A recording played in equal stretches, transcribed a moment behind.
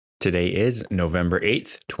Today is November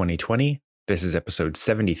 8th, 2020. This is episode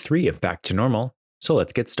 73 of Back to Normal, so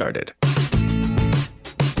let's get started.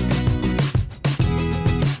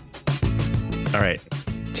 All right,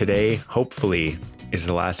 today, hopefully, is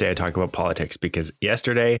the last day I talk about politics because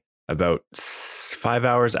yesterday, about 5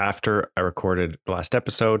 hours after I recorded the last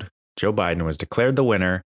episode, Joe Biden was declared the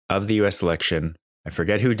winner of the US election. I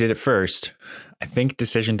forget who did it first. I think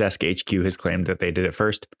Decision Desk HQ has claimed that they did it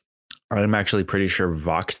first. I'm actually pretty sure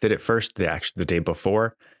Vox did it first, the day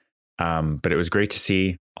before. But it was great to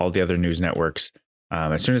see all the other news networks.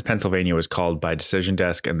 As soon as Pennsylvania was called by Decision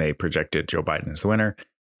Desk and they projected Joe Biden as the winner,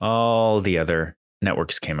 all the other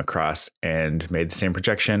networks came across and made the same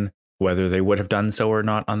projection. Whether they would have done so or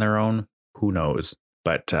not on their own, who knows?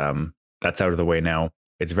 But that's out of the way now.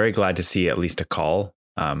 It's very glad to see at least a call.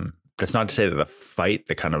 That's not to say that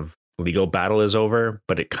the kind of legal battle is over,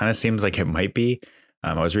 but it kind of seems like it might be.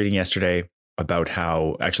 I was reading yesterday about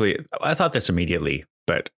how, actually, I thought this immediately,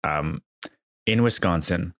 but in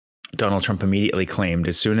Wisconsin, Donald Trump immediately claimed,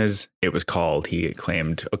 as soon as it was called, he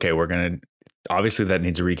claimed, okay, obviously that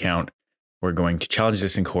needs a recount. We're going to challenge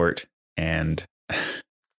this in court. And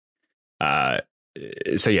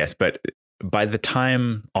so yes, but by the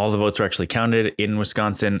time all the votes were actually counted in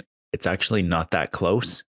Wisconsin, it's actually not that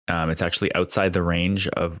close. It's actually outside the range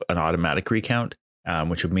of an automatic recount.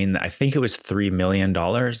 Which would mean that I think it was $3 million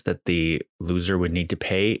that the loser would need to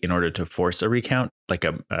pay in order to force a recount.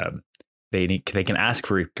 They can ask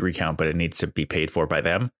for a recount, but it needs to be paid for by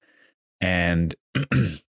them. And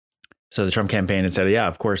so the Trump campaign had said, yeah,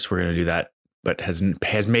 of course we're going to do that, but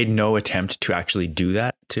has made no attempt to actually do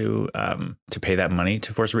that, to pay that money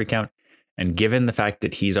to force a recount. And given the fact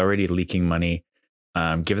that he's already leaking money,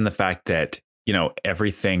 given the fact that,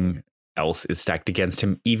 everything else is stacked against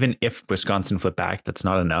him, even if Wisconsin flipped back, that's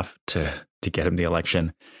not enough to get him the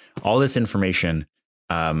election. All this information,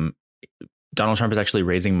 Donald Trump is actually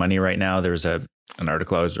raising money right now. There's an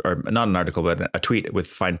article, or not an article, but a tweet with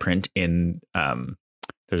fine print in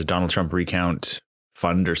there's a Donald Trump recount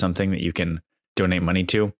fund or something that you can donate money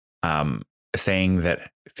to, saying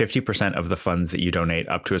that 50% of the funds that you donate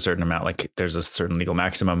up to a certain amount, like there's a certain legal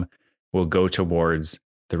maximum, will go towards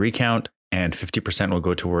the recount. And 50% will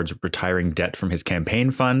go towards retiring debt from his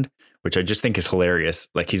campaign fund, which I just think is hilarious.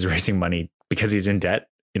 Like he's raising money because he's in debt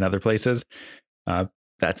in other places.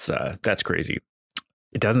 That's crazy.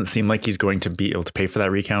 It doesn't seem like he's going to be able to pay for that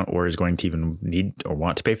recount, or is going to even need or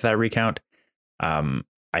want to pay for that recount.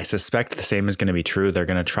 I suspect the same is going to be true. They're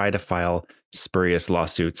going to try to file spurious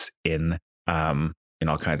lawsuits in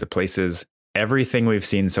all kinds of places. Everything we've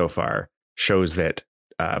seen so far shows that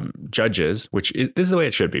judges, this is the way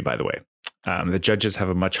it should be, by the way. The judges have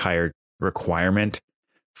a much higher requirement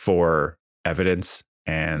for evidence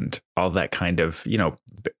and all that kind of,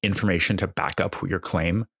 information to back up your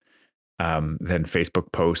claim than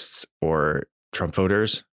Facebook posts or Trump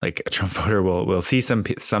voters. Like a Trump voter will see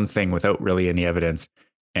something without really any evidence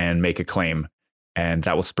and make a claim, and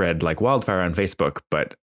that will spread like wildfire on Facebook.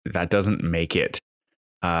 But that doesn't make it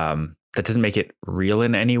real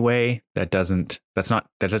in any way. That doesn't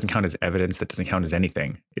count as evidence. That doesn't count as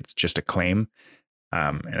anything. It's just a claim.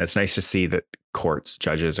 And it's nice to see that courts,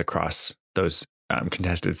 judges across those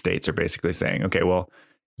contested states are basically saying, okay, well,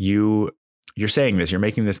 you're saying this, you're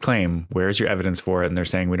making this claim. Where's your evidence for it? And they're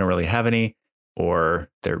saying we don't really have any, or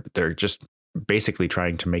they're just basically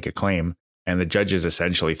trying to make a claim. And the judge is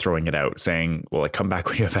essentially throwing it out, saying, well, come back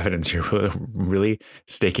when you have evidence. You're really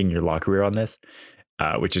staking your law career on this.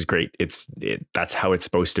 Which is great. That's how it's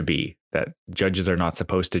supposed to be, that judges are not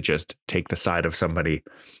supposed to just take the side of somebody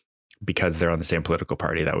because they're on the same political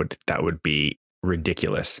party. That would be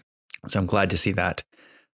ridiculous. So I'm glad to see that.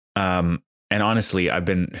 And honestly,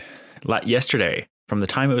 yesterday, from the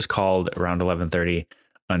time it was called around 11:30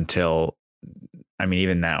 until,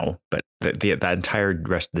 even now, but that entire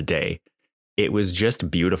rest of the day, it was just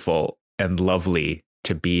beautiful and lovely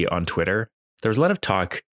to be on Twitter. There was a lot of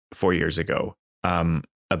talk 4 years ago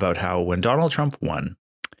about how when Donald Trump won,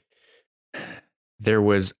 there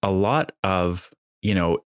was a lot of,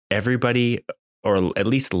 everybody, or at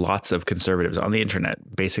least lots of conservatives on the internet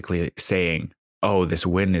basically saying, oh, this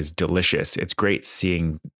win is delicious. It's great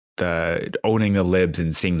seeing owning the libs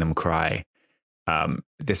and seeing them cry.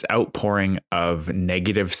 This outpouring of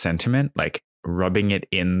negative sentiment, like rubbing it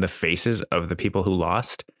in the faces of the people who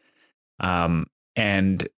lost.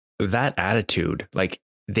 And that attitude, like,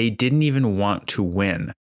 they didn't even want to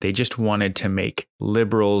win. They just wanted to make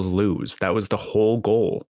liberals lose. That was the whole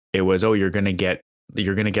goal. It was, oh, you're going to get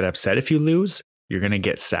upset if you lose. You're going to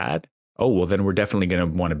get sad. Oh, well, then we're definitely going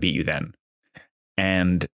to want to beat you then.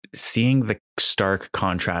 And seeing the stark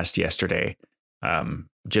contrast yesterday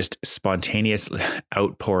just spontaneous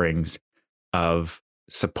outpourings of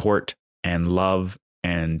support and love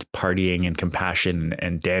and partying and compassion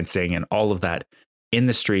and dancing and all of that in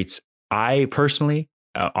the streets. I personally,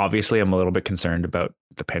 obviously, I'm a little bit concerned about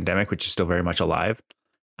the pandemic, which is still very much alive.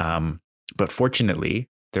 But fortunately,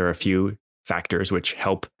 there are a few factors which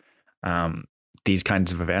help these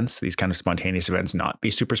kinds of events, these kind of spontaneous events, not be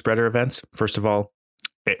super spreader events. First of all,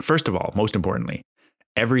 most importantly,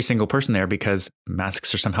 every single person there, because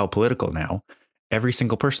masks are somehow political now, every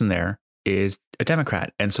single person there is a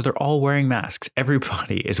Democrat. And so they're all wearing masks.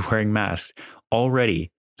 Everybody is wearing masks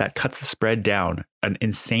already. That cuts the spread down an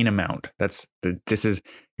insane amount. You're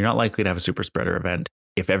not likely to have a super spreader event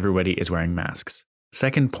if everybody is wearing masks.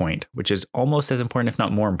 Second point, which is almost as important, if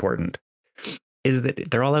not more important, is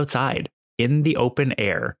that they're all outside in the open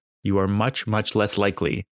air. You are much, much less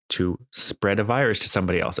likely to spread a virus to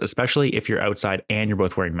somebody else, especially if you're outside and you're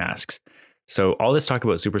both wearing masks. So all this talk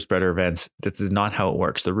about super spreader events, this is not how it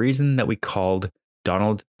works. The reason that we called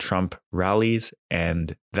Donald Trump rallies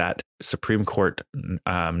and that Supreme Court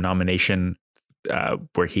nomination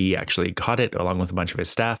where he actually got it along with a bunch of his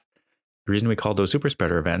staff, the reason we called those super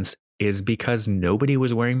spreader events is because nobody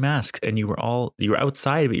was wearing masks and you were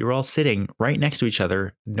outside, but you were all sitting right next to each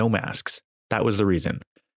other, no masks. That was the reason,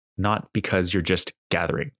 not because you're just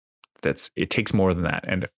gathering. It takes more than that.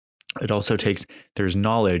 And it also there's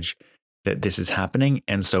knowledge that this is happening.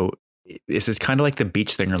 And so this is kind of like the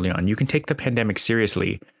beach thing early on. You can take the pandemic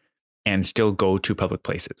seriously and still go to public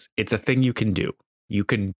places. It's a thing you can do. You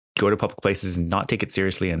can go to public places and not take it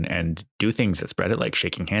seriously and do things that spread it, like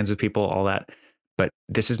shaking hands with people, all that. But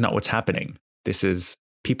this is not what's happening.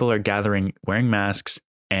 People are gathering, wearing masks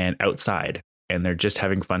and outside, and they're just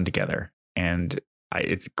having fun together. And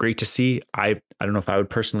it's great to see. I don't know if I would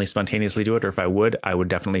personally spontaneously do it, or if I would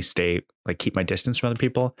definitely keep my distance from other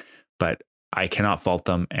people, but I cannot fault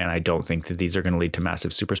them. And I don't think that these are going to lead to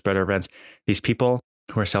massive super spreader events. These people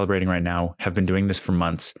who are celebrating right now have been doing this for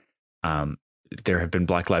months. There have been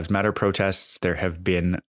Black Lives Matter protests. There have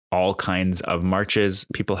been all kinds of marches.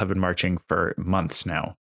 People have been marching for months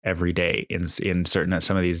now, every day in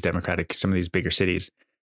some of these bigger cities.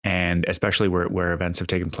 And especially where events have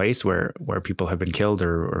taken place, where people have been killed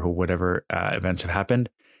or whatever events have happened.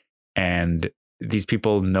 And these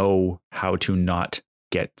people know how to not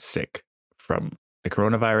get sick from the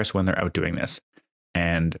coronavirus when they're out doing this.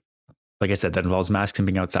 And like I said, that involves masks and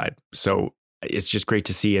being outside. So it's just great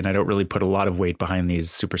to see. And I don't really put a lot of weight behind these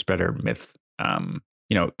super spreader myth,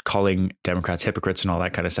 calling Democrats hypocrites and all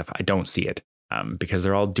that kind of stuff. I don't see it. Because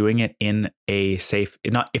they're all doing it in a safe,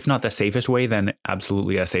 if not the safest way, then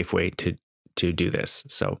absolutely a safe way to do this.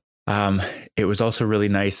 So it was also really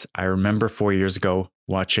nice. I remember 4 years ago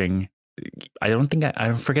watching,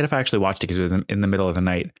 I forget if I actually watched it because it was in the middle of the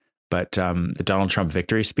night, but the Donald Trump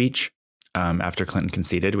victory speech after Clinton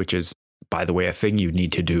conceded, which is, by the way, a thing you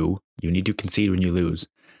need to do. You need to concede when you lose.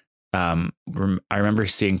 I remember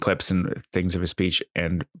seeing clips and things of his speech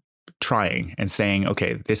and trying and saying,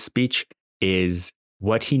 okay, this speech is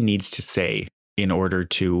what he needs to say in order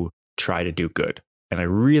to try to do good. And I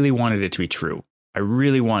really wanted it to be true. I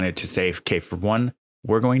really wanted to say, okay, for one,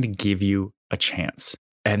 we're going to give you a chance.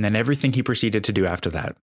 And then everything he proceeded to do after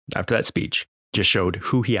that speech just showed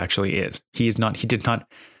who he actually is. He obviously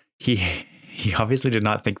did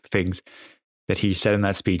not think the things that he said in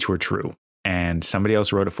that speech were true. And somebody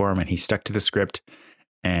else wrote it for him and he stuck to the script.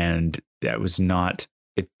 And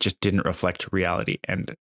it just didn't reflect reality.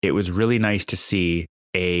 And it was really nice to see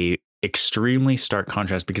a extremely stark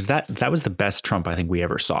contrast, because that was the best Trump I think we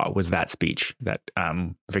ever saw, was that speech, that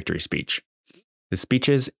victory speech. The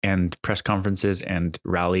speeches and press conferences and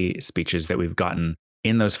rally speeches that we've gotten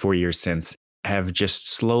in those 4 years since have just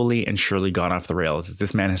slowly and surely gone off the rails, as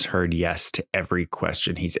this man has heard yes to every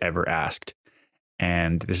question he's ever asked.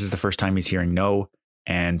 And this is the first time he's hearing no.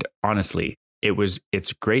 And honestly,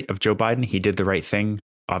 it's great of Joe Biden. He did the right thing,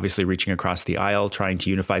 obviously reaching across the aisle, trying to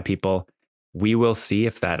unify people. We will see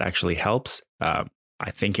if that actually helps. I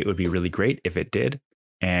think it would be really great if it did.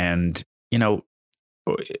 And,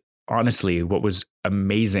 honestly, what was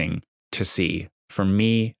amazing to see for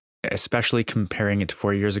me, especially comparing it to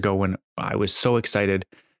 4 years ago when I was so excited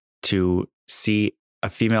to see a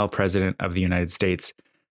female president of the United States.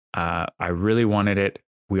 I really wanted it.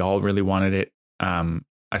 We all really wanted it.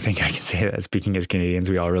 I think I can say that speaking as Canadians,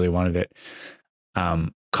 we all really wanted it.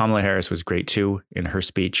 Kamala Harris was great too in her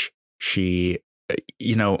speech. She,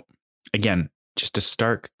 again, just a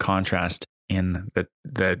stark contrast in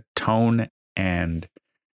the tone and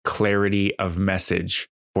clarity of message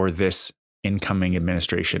for this incoming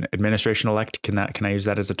administration elect. Can I use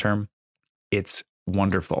that as a term? It's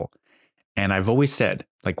wonderful. And I've always said,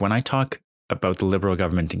 like, when I talk about the Liberal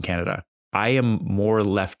government in Canada, I am more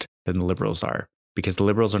left than the Liberals are, because the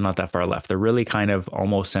Liberals are not that far left. They're really kind of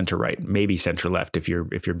almost center right, maybe center left if you're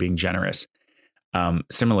being generous.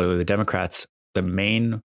 Similarly, the Democrats, the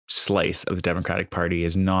main slice of the Democratic Party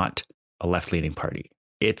is not a left-leaning party.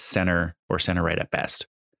 It's center or center right at best.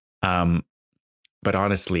 But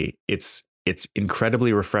honestly, it's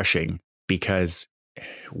incredibly refreshing, because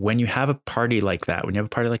when you have a party like that, when you have a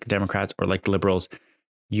party like the Democrats or like the Liberals,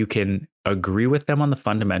 you can agree with them on the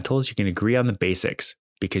fundamentals. You can agree on the basics,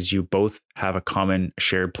 because you both have a common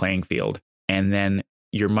shared playing field. And then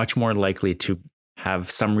you're much more likely to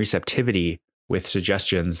have some receptivity with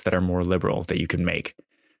suggestions that are more liberal that you can make.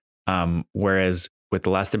 Whereas with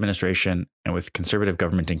the last administration and with conservative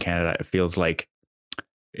government in Canada, it feels like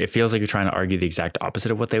you're trying to argue the exact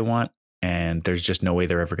opposite of what they want, and there's just no way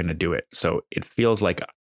they're ever going to do it. So it feels like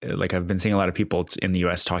I've been seeing a lot of people in the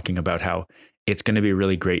US talking about how it's going to be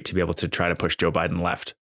really great to be able to try to push Joe Biden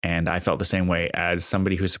left. And I felt the same way as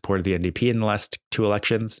somebody who supported the NDP in the last two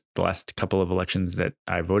elections, the last couple of elections that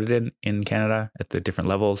I voted in Canada at the different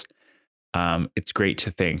levels. It's great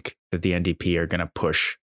to think that the NDP are going to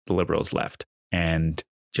push the Liberals left and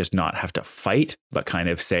just not have to fight, but kind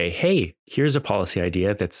of say, hey, here's a policy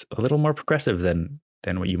idea that's a little more progressive than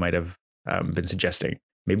what you might have been suggesting.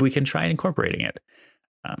 Maybe we can try incorporating it.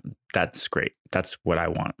 That's great. That's what I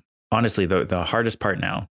want. Honestly, the hardest part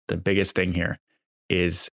now, the biggest thing here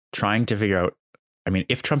is trying to figure out, I mean,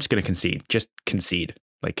 if Trump's going to concede, just concede.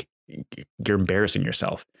 Like, you're embarrassing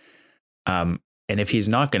yourself. And if he's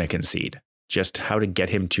not going to concede, just how to get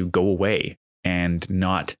him to go away and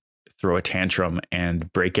not throw a tantrum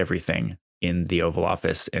and break everything in the Oval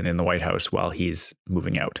Office and in the White House while he's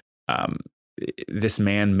moving out. This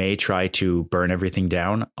man may try to burn everything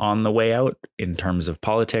down on the way out in terms of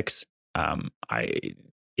politics. To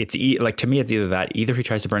me, it's either that. Either he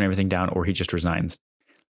tries to burn everything down or he just resigns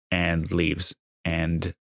and leaves.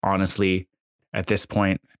 And honestly, at this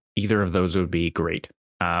point, either of those would be great.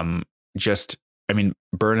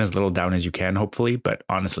 Burn as little down as you can, hopefully. But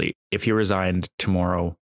honestly, if he resigned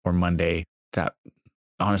tomorrow or Monday,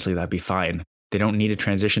 that'd be fine. They don't need a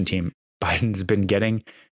transition team. Biden's been getting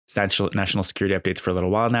national security updates for a little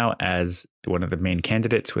while now as one of the main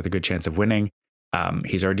candidates with a good chance of winning.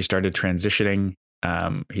 He's already started transitioning.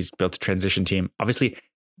 He's built a transition team. Obviously,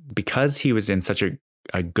 because he was in such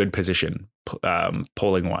a good position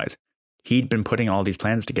polling wise, he'd been putting all these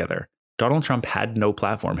plans together. Donald Trump had no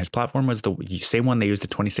platform. His platform was the same one they used in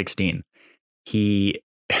 2016.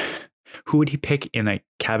 Who would he pick in a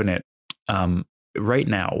cabinet? Right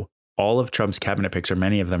now, all of Trump's cabinet picks, or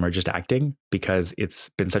many of them, are just acting because it's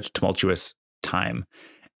been such a tumultuous time.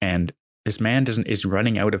 And this man is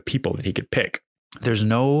running out of people that he could pick. There's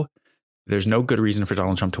no good reason for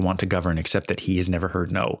Donald Trump to want to govern except that he has never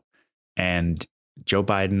heard no. And Joe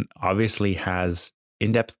Biden obviously has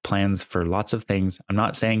in-depth plans for lots of things. I'm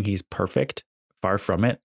not saying he's perfect, far from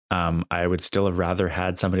it. I would still have rather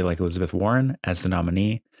had somebody like Elizabeth Warren as the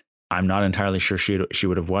nominee. I'm not entirely sure she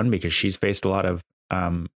would have won because she's faced a lot of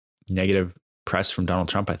negative press from Donald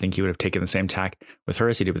Trump. I think he would have taken the same tack with her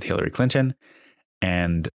as he did with Hillary Clinton.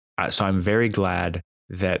 And so I'm very glad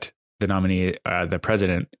that the nominee, the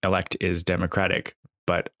president-elect, is Democratic.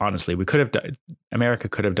 But honestly, America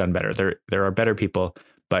could have done better. There are better people,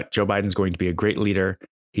 but Joe Biden's going to be a great leader.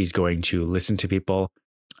 He's going to listen to people.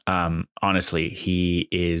 Honestly, he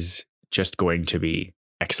is just going to be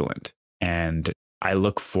excellent. And I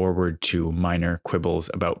look forward to minor quibbles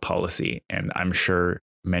about policy, and I'm sure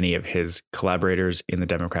many of his collaborators in the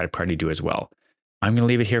Democratic Party do as well. I'm going to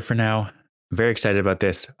leave it here for now. I'm very excited about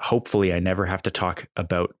this. Hopefully, I never have to talk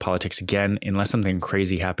about politics again unless something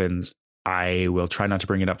crazy happens. I will try not to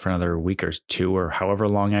bring it up for another week or two or however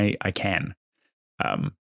long I can.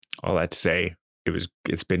 All that to say,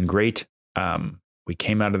 it's been great. We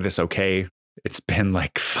came out of this okay. It's been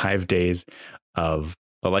like 5 days of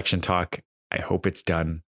election talk. I hope it's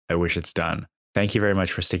done. I wish it's done. Thank you very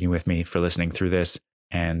much for sticking with me, for listening through this.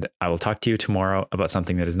 And I will talk to you tomorrow about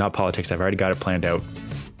something that is not politics. I've already got it planned out.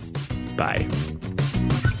 Bye.